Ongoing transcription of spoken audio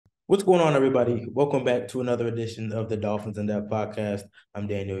What's going on, everybody? Welcome back to another edition of the Dolphins In Depth podcast. I'm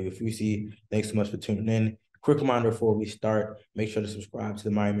Daniel Oyefusi. Thanks so much for tuning in. Quick reminder before we start, make sure to subscribe to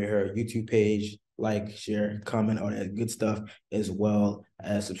the Miami Herald YouTube page, like, share, comment, all that good stuff, as well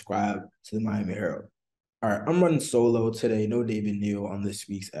as subscribe to the Miami Herald. All right, I'm running solo today. No David Neal on this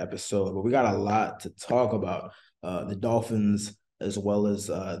week's episode, but we got a lot to talk about. The Dolphins, as well as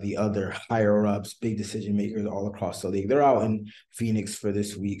the other higher ups, big decision makers all across the league. They're out in Phoenix for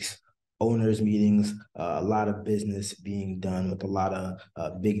this week's owners meetings. A lot of business being done with a lot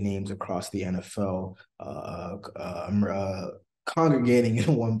of big names across the NFL. Congregating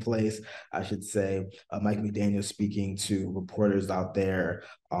in one place, I should say. Mike McDaniel speaking to reporters out there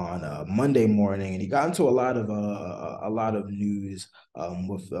on Monday morning, and he got into a lot of news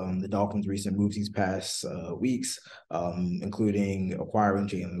with the Dolphins' recent moves these past weeks, including acquiring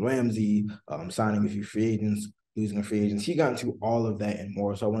Jalen Ramsey, signing a few free agents, losing a free agents. He got into all of that and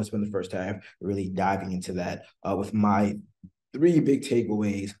more. So I want to spend the first half really diving into that with my three big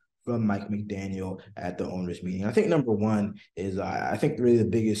takeaways from Mike McDaniel at the owners meeting. I think number one is I think really the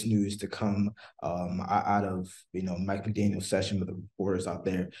biggest news to come out of Mike McDaniel's session with the reporters out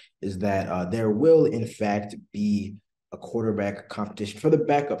there is that there will in fact be a quarterback competition for the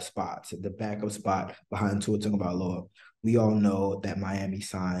backup spot behind Tua Tagovailoa. We all know that Miami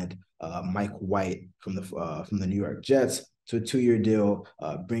signed Mike White from the New York Jets to a 2-year deal,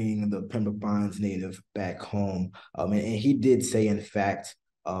 bringing the Pembroke Pines native back home. And he did say, in fact,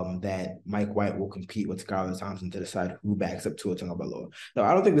 that Mike White will compete with Skylar Thompson to decide who backs up Tua Tagovailoa. Now,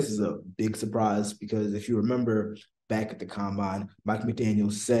 I don't think this is a big surprise because if you remember back at the combine, Mike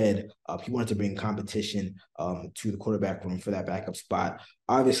McDaniel said he wanted to bring competition to the quarterback room for that backup spot.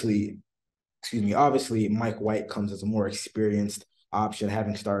 Obviously, Mike White comes as a more experienced option,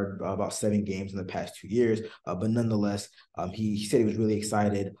 having started about 7 games in the past 2 years. But nonetheless, he said he was really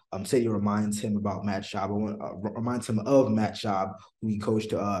excited. Said he reminds him about Matt Schaub. Reminds him of Matt Schaub, who he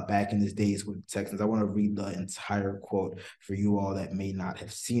coached back in his days with the Texans. I want to read the entire quote for you all that may not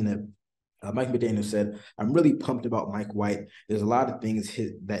have seen it. Mike McDaniel said, "I'm really pumped about Mike White. There's a lot of things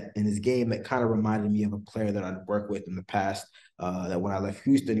that in his game that kind of reminded me of a player that I'd worked with in the past. That when I left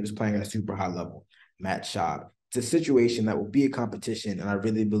Houston, he was playing at a super high level. Matt Schaub. It's a situation that will be a competition, and I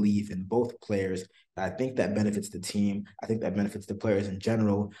really believe in both players. I think that benefits the team. I think that benefits the players in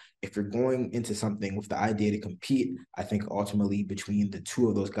general. If you're going into something with the idea to compete, I think ultimately between the two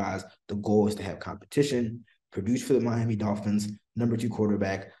of those guys, the goal is to have competition, produce for the Miami Dolphins, number 2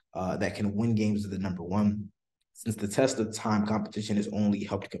 quarterback that can win games as the number 1. Since the test of time competition has only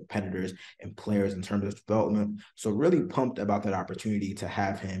helped competitors and players in terms of development. So really pumped about that opportunity to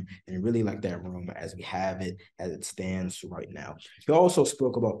have him and really like that room as we have it, as it stands right now. He also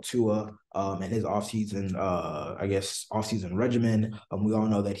spoke about Tua and his offseason, offseason regimen. We all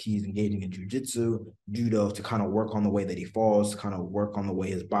know that he's engaging in jujitsu, judo to kind of work on the way that he falls, to kind of work on the way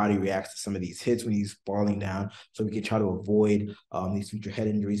his body reacts to some of these hits when he's falling down, so we can try to avoid these future head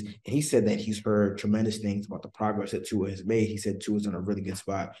injuries. And he said that he's heard tremendous things about the progress that Tua has made. He said Tua's in a really good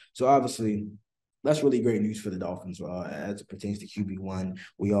spot. So obviously, that's really great news for the Dolphins as it pertains to QB1.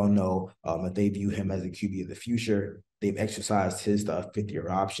 We all know that they view him as a QB of the future. They've exercised his 5th-year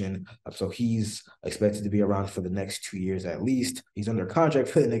option. So he's expected to be around for the next 2 years at least. He's under contract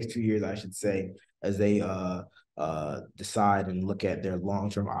for the next 2 years, I should say, as they decide and look at their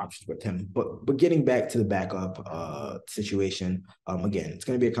long-term options with him. But getting back to the backup situation, again, it's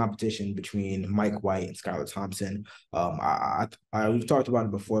going to be a competition between Mike White and Skylar Thompson. We've talked about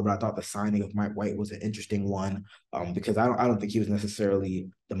it before, but I thought the signing of Mike White was an interesting one because I don't think he was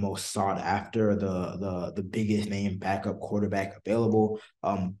necessarily the most sought after, the biggest name backup quarterback available.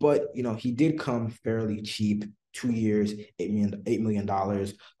 But he did come fairly cheap. 2 years, $8 million,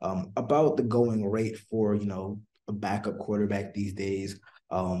 about the going rate for, a backup quarterback these days.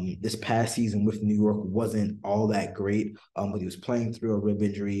 This past season with New York wasn't all that great, but he was playing through a rib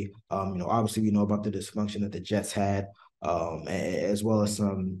injury. Obviously we know about the dysfunction that the Jets had, as well as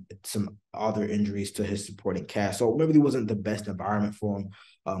some other injuries to his supporting cast. So maybe it wasn't the best environment for him.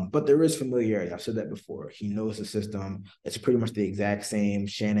 But there is familiarity. I've said that before. He knows the system. It's pretty much the exact same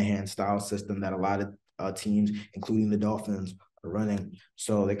Shanahan style system that a lot of teams, including the Dolphins, are running.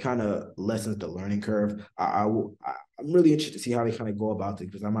 So they kind of lessens the learning curve. I'm really interested to see how they kind of go about it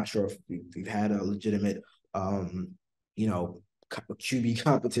because I'm not sure if we've had a legitimate, QB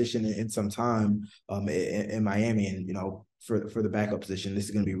competition in some time in Miami. And, for the backup position, this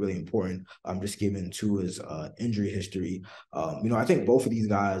is going to be really important, just given Tua's injury history. I think both of these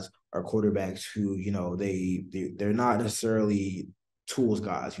guys are quarterbacks who, they're not necessarily tools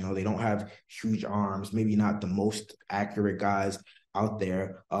guys. They don't have huge arms, maybe not the most accurate guys out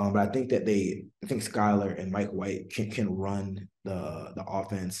there. But I think Skylar and Mike White can run the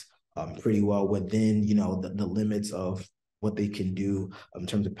offense pretty well within, the limits of what they can do in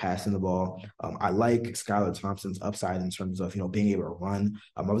terms of passing the ball. I like Skylar Thompson's upside in terms of, being able to run.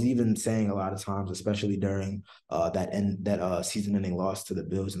 I was even saying a lot of times, especially during that season-ending loss to the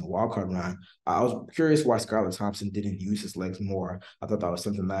Bills in the wild card round, I was curious why Skylar Thompson didn't use his legs more. I thought that was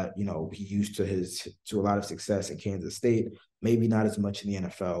something that, he used to a lot of success in Kansas State, maybe not as much in the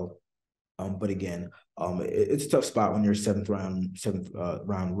NFL. But again, it's a tough spot when you're seventh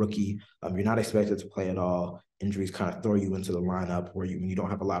round rookie. You're not expected to play at all. Injuries kind of throw you into the lineup when you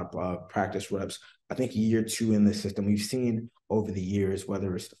don't have a lot of practice reps. I think year two in this system, we've seen over the years,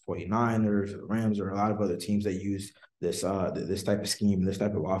 whether it's the 49ers or the Rams or a lot of other teams that use this type of scheme, this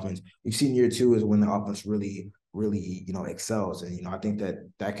type of offense. We've seen year two is when the offense really excels. And, I think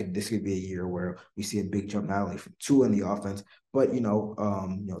this could be a year where we see a big jump, not only from Tua in the offense, but,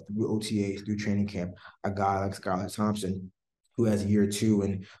 through OTAs, through training camp, a guy like Skylar Thompson, who has year two,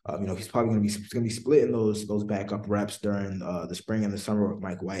 and he's probably going to be splitting those backup reps during the spring and the summer with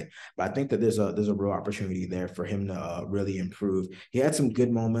Mike White. But I think that there's a real opportunity there for him to really improve. He had some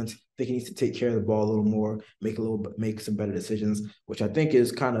good moments. I think he needs to take care of the ball a little more, make some better decisions, which I think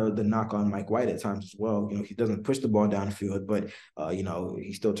is kind of the knock on Mike White at times as well. He doesn't push the ball downfield, but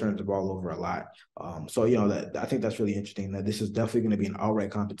he still turns the ball over a lot. So I think that's really interesting. That this is definitely going to be an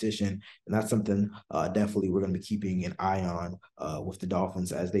outright competition, and that's something definitely we're going to be keeping an eye on with the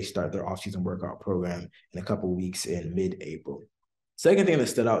Dolphins as they start their offseason workout program in a couple of weeks in mid-April. Second thing that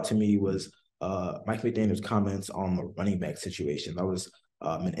stood out to me was Mike McDaniel's comments on the running back situation. That was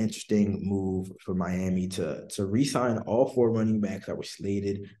an interesting move for Miami to re-sign all four running backs that were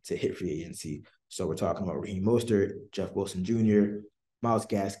slated to hit free agency. So we're talking about Raheem Mostert, Jeff Wilson Jr., Myles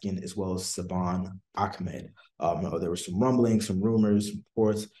Gaskin, as well as Salvon Ahmed. There were some rumblings, some rumors,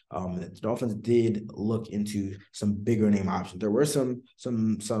 reports that the Dolphins did look into some bigger name options. There were some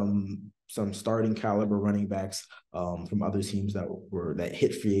starting caliber running backs from other teams that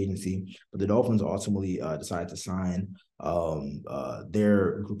hit free agency, but the Dolphins ultimately decided to sign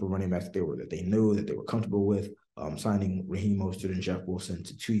their group of running backs that they knew that they were comfortable with. Signing Raheem Mostert and Jeff Wilson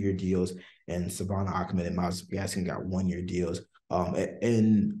to 2-year deals, and Salvon Ahmed and Myles Gaskin got 1-year deals.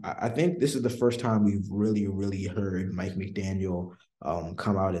 And I think this is the first time we've really, really heard Mike McDaniel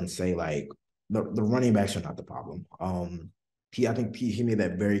come out and say, like, the running backs are not the problem. I think he made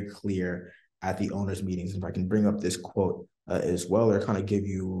that very clear at the owners' meetings. If I can bring up this quote as well, or kind of give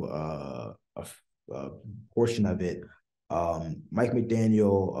you a portion of it. Mike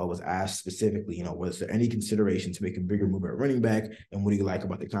McDaniel was asked specifically, was there any consideration to make a bigger move at running back, and what do you like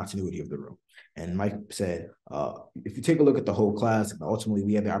about the continuity of the room? And Mike said, if you take a look at the whole class, ultimately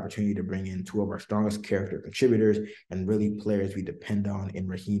we have the opportunity to bring in two of our strongest character contributors and really players we depend on in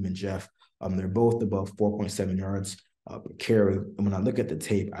Raheem and Jeff. They're both above 4.7 yards per carry. And when I look at the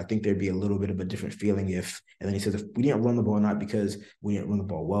tape, I think there'd be a little bit of a different feeling and then he says, if we didn't run the ball, not because we didn't run the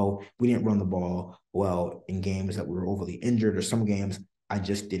ball well, we didn't run the ball well in games that we were overly injured, or some games I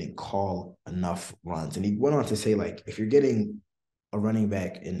just didn't call enough runs. And he went on to say, like, if you're getting a running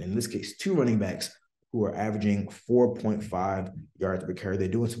back, and in this case, two running backs who are averaging 4.5 yards per carry, they're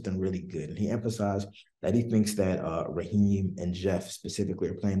doing something really good. And he emphasized that he thinks that Raheem and Jeff specifically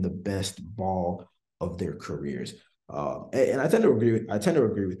are playing the best ball of their careers. And I tend to agree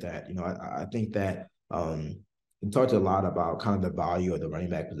with that. I think that we talked a lot about kind of the value of the running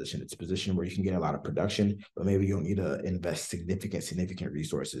back position. It's a position where you can get a lot of production, but maybe you don't need to invest significant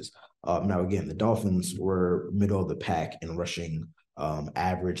resources. Now, again, the Dolphins were middle of the pack in rushing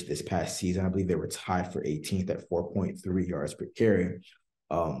average this past season. I believe they were tied for 18th at 4.3 yards per carry.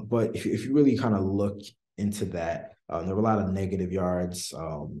 But if you really kind of look into that, there were a lot of negative yards.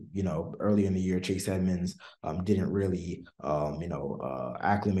 Early in the year, Chase Edmonds didn't really,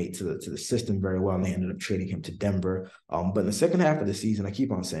 acclimate to the system very well, and they ended up trading him to Denver. But in the second half of the season, I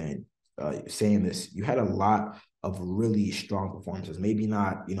keep on saying this, you had a lot of really strong performances, maybe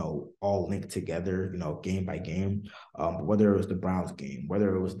not, all linked together, game by game, but whether it was the Browns game,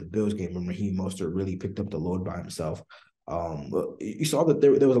 whether it was the Bills game when Raheem Mostert really picked up the load by himself. You saw that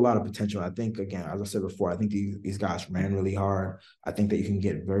there was a lot of potential. I think, again, as I said before, I think these guys ran really hard. I think that you can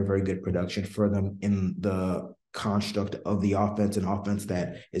get very, very good production for them in the construct of the offense, an offense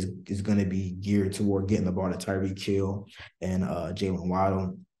that is going to be geared toward getting the ball to Tyreek Hill and Jalen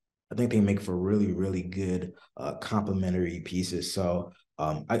Waddle. I think they make for really, really good complementary pieces. So,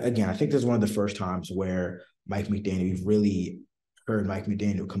 I think this is one of the first times where we've really heard Mike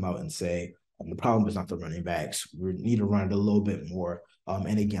McDaniel come out and say, the problem is not the running backs. We need to run it a little bit more.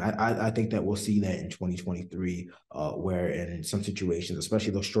 And again, I think that we'll see that in 2023, where in some situations,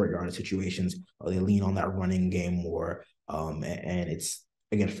 especially those short yardage situations, they lean on that running game more. And it's,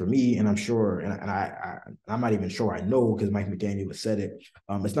 again, for me, and I'm sure, and I'm not even sure I know because Mike McDaniel has said it.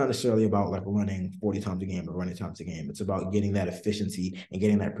 It's not necessarily about like running 40 times a game or running times a game. It's about getting that efficiency and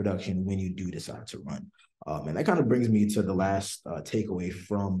getting that production when you do decide to run. And that kind of brings me to the last takeaway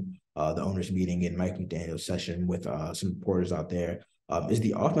from the owners' meeting in Mike McDaniel's session with some reporters out there, is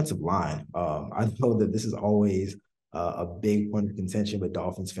the offensive line. I know that this is always a big point of contention with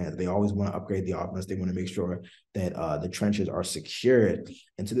Dolphins fans. They always want to upgrade the offense. They want to make sure that the trenches are secured.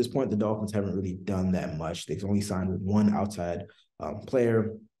 And to this point, the Dolphins haven't really done that much. They've only signed with one outside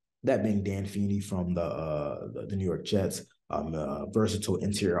player, that being Dan Feeney from the New York Jets. Versatile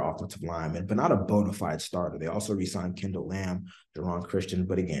interior offensive lineman, but not a bona fide starter. They also re-signed Kendall Lamb, Jerron Christian,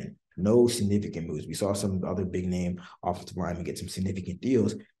 but again, no significant moves. We saw some other big name offensive linemen get some significant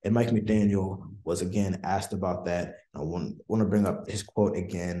deals, and Mike McDaniel was again asked about that. I want to bring up his quote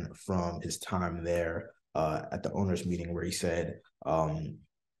again from his time there at the owners' meeting, where he said,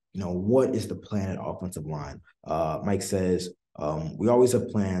 what is the plan at offensive line? Mike says, we always have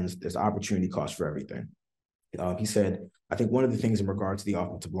plans. There's opportunity cost for everything. He said, I think one of the things in regard to the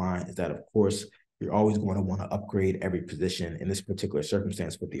offensive line is that, of course, you're always going to want to upgrade every position. In this particular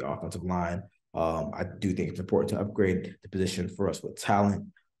circumstance with the offensive line, I do think it's important to upgrade the position for us with talent.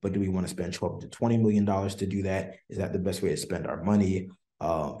 But do we want to spend $12 to $20 million to do that? Is that the best way to spend our money?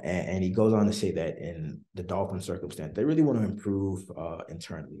 And he goes on to say that in the Dolphins circumstance, they really want to improve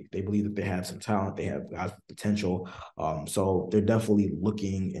internally. They believe that they have some talent. They have guys with potential. So they're definitely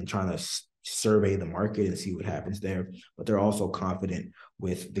looking and trying to survey the market and see what happens there, but they're also confident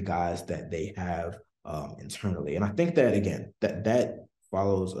with the guys that they have internally. And I think that, again, that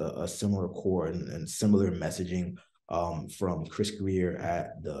follows a similar core and similar messaging from Chris Grier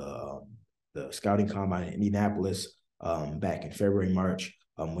at the scouting combine in Indianapolis back in February, March,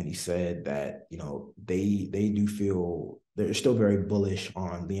 when he said that, they do feel they're still very bullish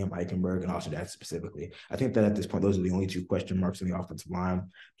on Liam Eichenberg and also that specifically. I think that at this point, those are the only two question marks in the offensive line.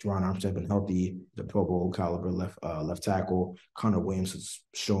 Teron Armstead been healthy, the Pro Bowl caliber left tackle. Connor Williams has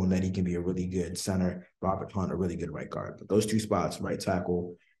shown that he can be a really good center. Robert Hunt, a really good right guard. But those two spots, right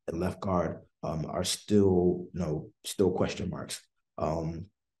tackle and left guard, are still question marks. And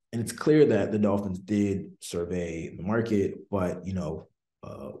it's clear that the Dolphins did survey the market, but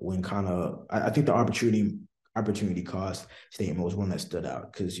when I think the opportunity cost statement was one that stood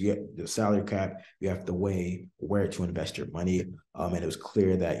out because you get the salary cap, you have to weigh where to invest your money. And it was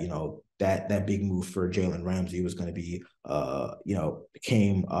clear that, that big move for Jalen Ramsey was going to be,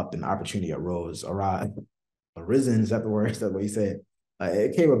 came up, an opportunity arisen. Is that the word? Is that what he said?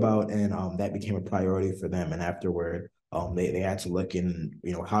 It came about, and that became a priority for them. And afterward, they had to look in,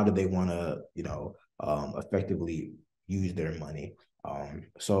 how do they want to, effectively use their money.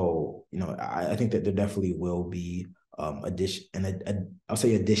 So I think that there definitely will be I'll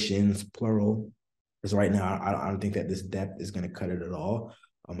say additions plural, because right now I don't think that this depth is going to cut it at all.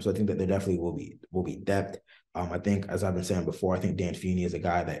 So I think that there definitely will be depth. I think, as I've been saying before, I think Dan Feeney is a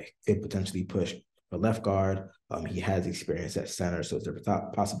guy that could potentially push for left guard. He has experience at center, so there's a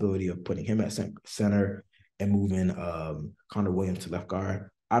possibility of putting him at center and moving Connor Williams to left guard.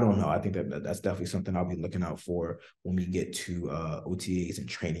 I don't know. I think that's definitely something I'll be looking out for when we get to OTAs and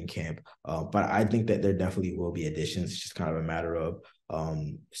training camp. But I think that there definitely will be additions. It's just kind of a matter of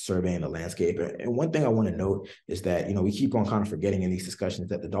surveying the landscape. And one thing I want to note is that, we keep on kind of forgetting in these discussions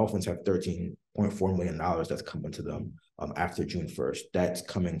that the Dolphins have $13.4 million that's coming to them after June 1st. That's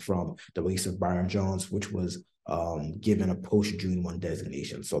coming from the release of Byron Jones, which was given a post-June 1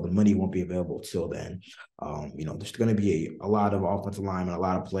 designation. So the money won't be available till then. There's going to be a lot of offensive linemen, a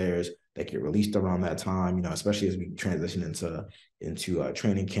lot of players that get released around that time, especially as we transition into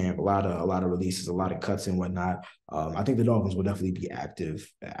training camp, a lot of releases, a lot of cuts and whatnot. I think the Dolphins will definitely be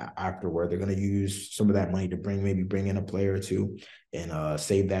active afterward. They're going to use some of that money to bring in a player or two and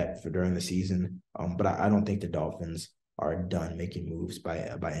save that for during the season. But I don't think the Dolphins are done making moves by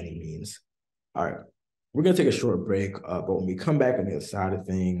any means. All right. We're going to take a short break, but when we come back on the other side of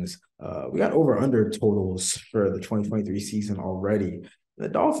things, we got over-under totals for the 2023 season already. The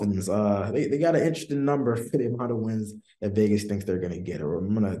Dolphins, they got an interesting number for the amount of wins that Vegas thinks they're going to get. Or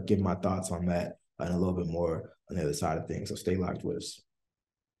I'm going to give my thoughts on that and a little bit more on the other side of things, so stay locked with us.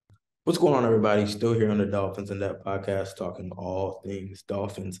 What's going on, everybody? Still here on the Dolphins In Depth podcast, talking all things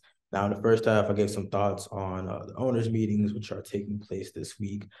Dolphins. Now, in the first half, I gave some thoughts on the owners' meetings, which are taking place this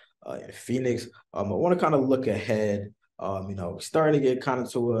week in Phoenix. I want to kind of look ahead Starting to get kind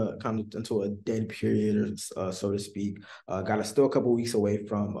of into a dead period, or so to speak. Got still a couple weeks away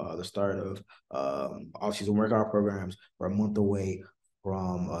from the start of off-season workout programs. We're a month away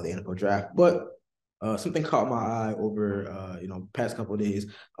from the NFL draft, but something caught my eye over past couple of days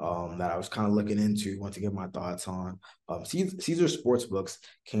that I was kind of looking into, want to get my thoughts on. Caesar Sportsbooks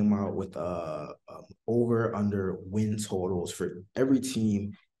came out with over under win totals for every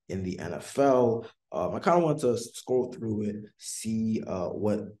team in the NFL. I kind of want to scroll through it, see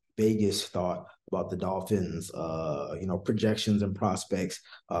what Vegas thought about the Dolphins, projections and prospects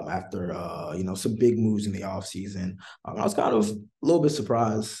after, some big moves in the offseason. I was kind of a little bit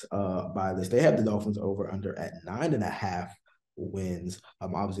surprised by this. They have the Dolphins over under at 9.5 wins.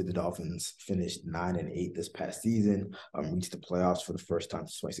 Obviously, the Dolphins finished 9-8 this past season, reached the playoffs for the first time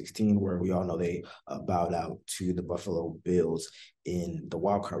since 2016, where we all know they bowed out to the Buffalo Bills in the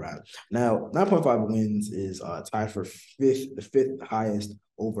wildcard round. Now, 9.5 wins is tied for the fifth highest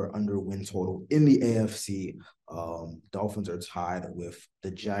over/under win total in the AFC. Dolphins are tied with the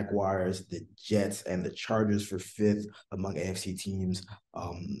Jaguars, the Jets, and the Chargers for fifth among AFC teams.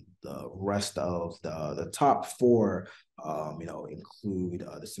 The rest of the top four, include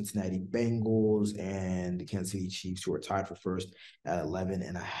the Cincinnati Bengals and the Kansas City Chiefs, who are tied for first at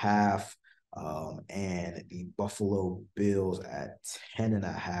 11.5. And the Buffalo Bills at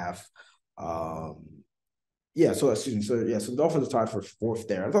 10.5. So the Dolphins are tied for fourth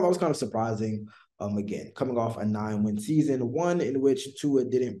there. I thought that was kind of surprising. Again, coming off a 9-win season, one in which Tua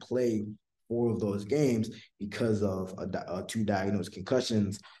didn't play 4 of those games because of 2 diagnosed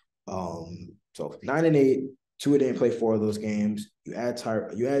concussions. So 9-8, Tua didn't play 4 of those games. You add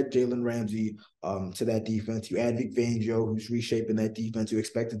Jalen Ramsey to that defense. You add Vic Fangio, who's reshaping that defense. You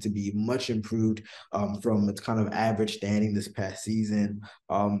expect it to be much improved from its kind of average standing this past season.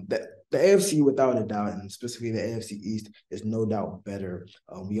 The AFC, without a doubt, and specifically the AFC East, is no doubt better.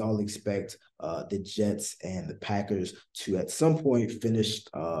 We all expect the Jets and the Packers to at some point finish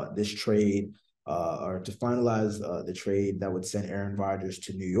this trade or to finalize the trade that would send Aaron Rodgers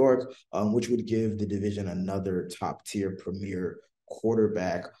to New York, which would give the division another top-tier premier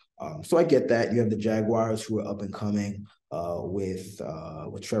quarterback. So I get that. You have the Jaguars, who are up and coming with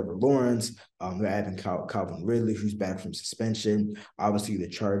Trevor Lawrence. They're adding Calvin Ridley, who's back from suspension. Obviously, the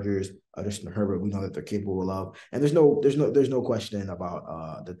Chargers, Justin Herbert, we know that they're capable of. And there's no question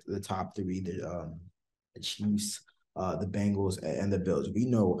about the top 3, the Chiefs, the Bengals, and the Bills. We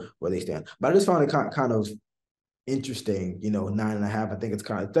know where they stand. But I just found it kind of interesting, 9.5. I think it's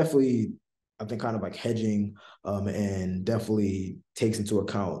definitely kind of like hedging, and definitely takes into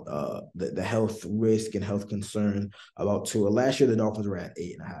account the health risk and health concern about Tua. Last year, the Dolphins were at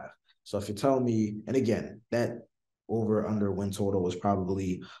 8.5. So if you're telling me, and again, that over/under win total was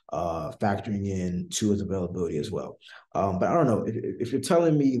probably factoring in Tua's availability as well. But I don't know if you're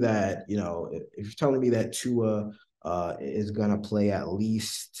telling me that, if you're telling me that Tua is going to play at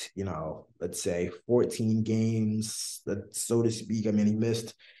least, let's say 14 games, so to speak. I mean,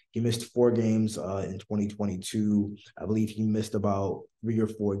 he missed 4 games in 2022. I believe he missed about 3 or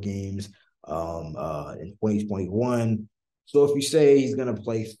 4 games in 2021. So if you say he's going to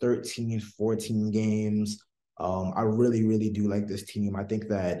play 13, 14 games, I really, really do like this team. I think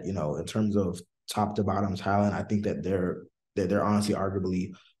that, in terms of top to bottom talent, I think that they're honestly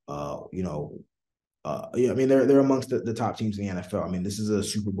arguably, they're amongst the top teams in the NFL. I mean, this is a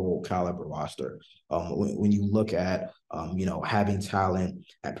Super Bowl caliber roster. When you look at, having talent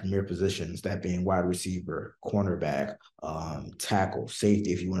at premier positions, that being wide receiver, cornerback, tackle,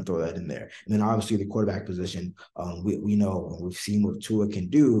 safety, if you want to throw that in there. And then obviously the quarterback position, we know, we've seen what Tua can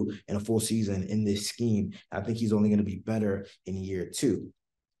do in a full season in this scheme. I think he's only going to be better in year 2.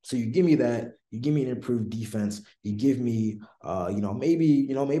 So you give me that, you give me an improved defense, you give me, maybe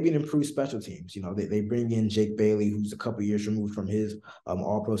an improved special teams. They bring in Jake Bailey, who's a couple years removed from his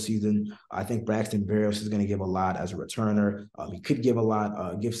All-Pro season. I think Braxton Berrios is going to give a lot as a returner. He could give a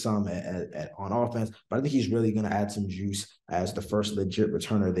lot, give some on offense, but I think he's really going to add some juice as the first legit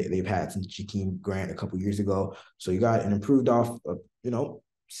returner they've had since Jakeem Grant a couple years ago. So you got an improved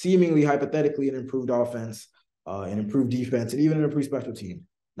seemingly hypothetically an improved offense, an improved defense, and even an improved special team.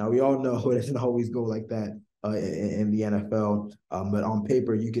 Now, we all know it doesn't always go like that in the NFL, but on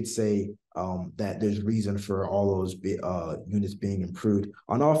paper, you could say that there's reason for all those units being improved.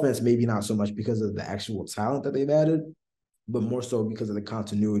 On offense, maybe not so much because of the actual talent that they've added, but more so because of the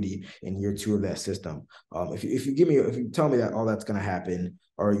continuity in year 2 of that system. If you tell me that all that's going to happen,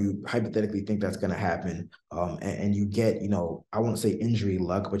 or you hypothetically think that's going to happen, and you get, I won't say injury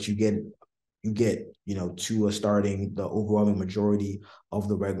luck, but you get you get, Tua starting the overwhelming majority of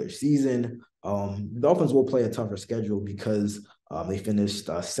the regular season. The Dolphins will play a tougher schedule because they finished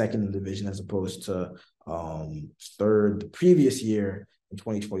second in the division as opposed to third the previous year in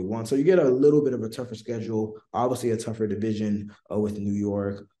 2021. So you get a little bit of a tougher schedule, obviously a tougher division with New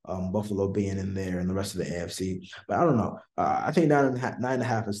York, Buffalo being in there, and the rest of the AFC. But I don't know. I think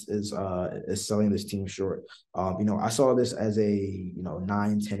 9.5 is selling this team short. I saw this as a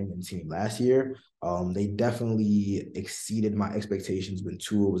 9-10 win team last year. They definitely exceeded my expectations when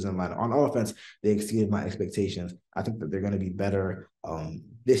Tua was in line. On offense, they exceeded my expectations. I think that they're going to be better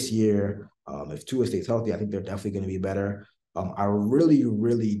this year. If Tua stays healthy, I think they're definitely going to be better. I really,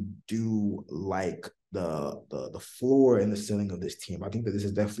 really do like the floor and the ceiling of this team. I think that this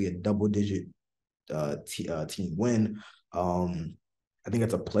is definitely a double-digit team win. I think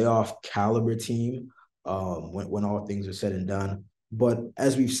it's a playoff caliber team when all things are said and done. But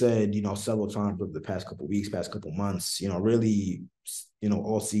as we've said, several times over the past couple of weeks, past couple of months, really,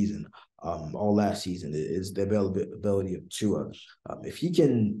 all season, all last season is the availability of Tua. If he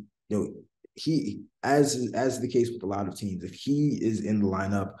can, he as the case with a lot of teams, if he is in the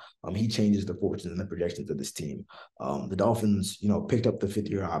lineup, he changes the fortunes and the projections of this team. The Dolphins, picked up the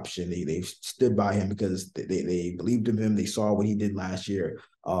fifth-year option. They stood by him because they believed in him. They saw what he did last year.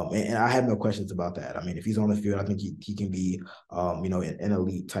 And I have no questions about that. I mean, if he's on the field, I think he can be, an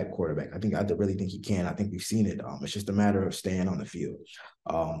elite type quarterback. I really think he can. I think we've seen it. It's just a matter of staying on the field.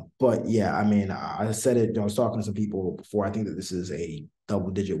 But yeah, I mean, I said it. I was talking to some people before. I think that this is a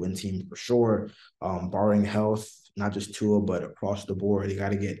double-digit win team for sure. Barring health, not just Tua, but across the board, they got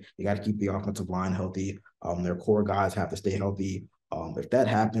to keep the offensive line healthy. Their core guys have to stay healthy. If that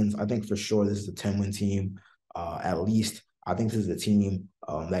happens, I think for sure this is a 10-win team, at least. I think this is a team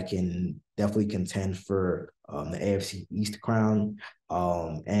that can definitely contend for the AFC East crown.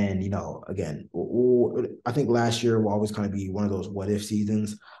 And, again, I think last year will always kind of be one of those what-if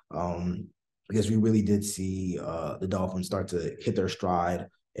seasons because we really did see the Dolphins start to hit their stride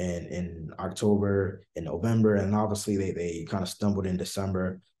in October and November. And obviously they kind of stumbled in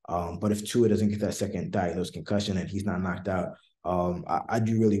December. But if Tua doesn't get that second diagnosed concussion and he's not knocked out, I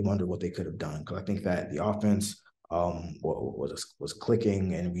do really wonder what they could have done, because I think that the offense was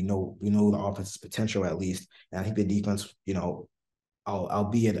clicking, and we know the offense's potential at least. And I think the defense,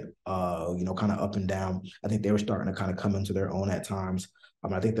 albeit kind of up and down, I think they were starting to kind of come into their own at times.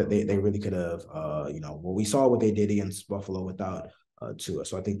 I think that they really could have, we saw what they did against Buffalo without Tua.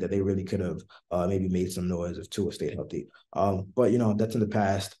 So I think that they really could have maybe made some noise if Tua stayed healthy. But that's in the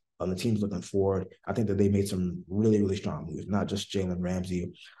past. The team's looking forward. I think that they made some really, really strong moves, not just Jalen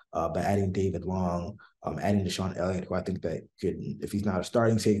Ramsey, but adding David Long, adding Deshaun Elliott, who I think that could, if he's not a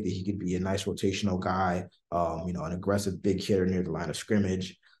starting safety, he could be a nice rotational guy, an aggressive big hitter near the line of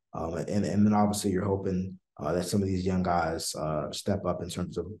scrimmage. And then obviously you're hoping that some of these young guys step up in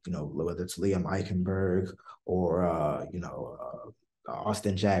terms of, whether it's Liam Eichenberg or,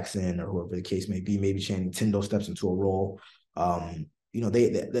 Austin Jackson or whoever the case may be. Maybe Channing Tindall steps into a role.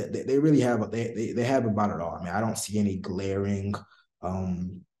 They really have they have about it all. I mean, I don't see any glaring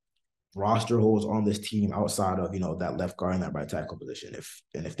roster holes on this team outside of that left guard and that right tackle position.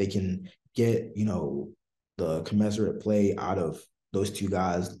 If they can get the commensurate play out of those two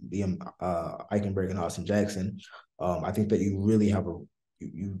guys, Liam Eichenberg and Austin Jackson, I think that you really have a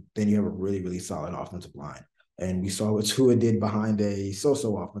really, really solid offensive line. And we saw what Tua did behind a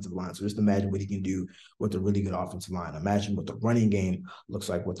so-so offensive line. So just imagine what he can do with a really good offensive line. Imagine what the running game looks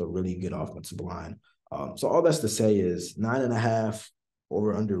like with a really good offensive line. So all that's to say is 9.5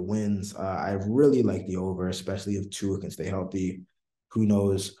 over/under wins. I really like the over, especially if Tua can stay healthy. Who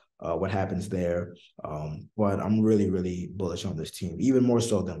knows what happens there? But I'm really, really bullish on this team, even more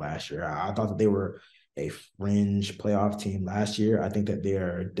so than last year. I thought that they were a fringe playoff team last year. I think that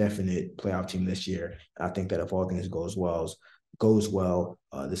they're a definite playoff team this year. I think that if all things goes well,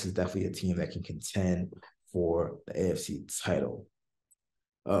 this is definitely a team that can contend for the AFC title.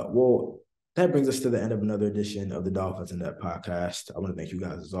 Well, that brings us to the end of another edition of the Dolphins In Depth podcast. I want to thank you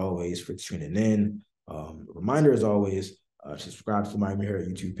guys as always for tuning in. Reminder as always, subscribe to the Miami Herald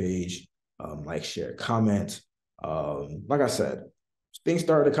YouTube page, like, share, comment. Like I said, things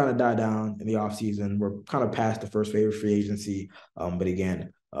started to kind of die down in the offseason. We're kind of past the first wave of free agency. But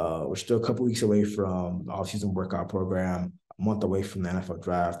again, we're still a couple weeks away from the offseason workout program, a month away from the NFL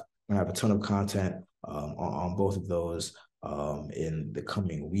draft. We're going to have a ton of content on both of those in the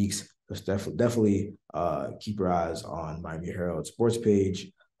coming weeks. Just definitely keep your eyes on Miami Herald sports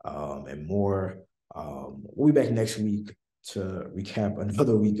page and more. We'll be back next week to recap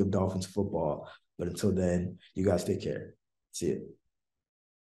another week of Dolphins football. But until then, you guys take care. See you.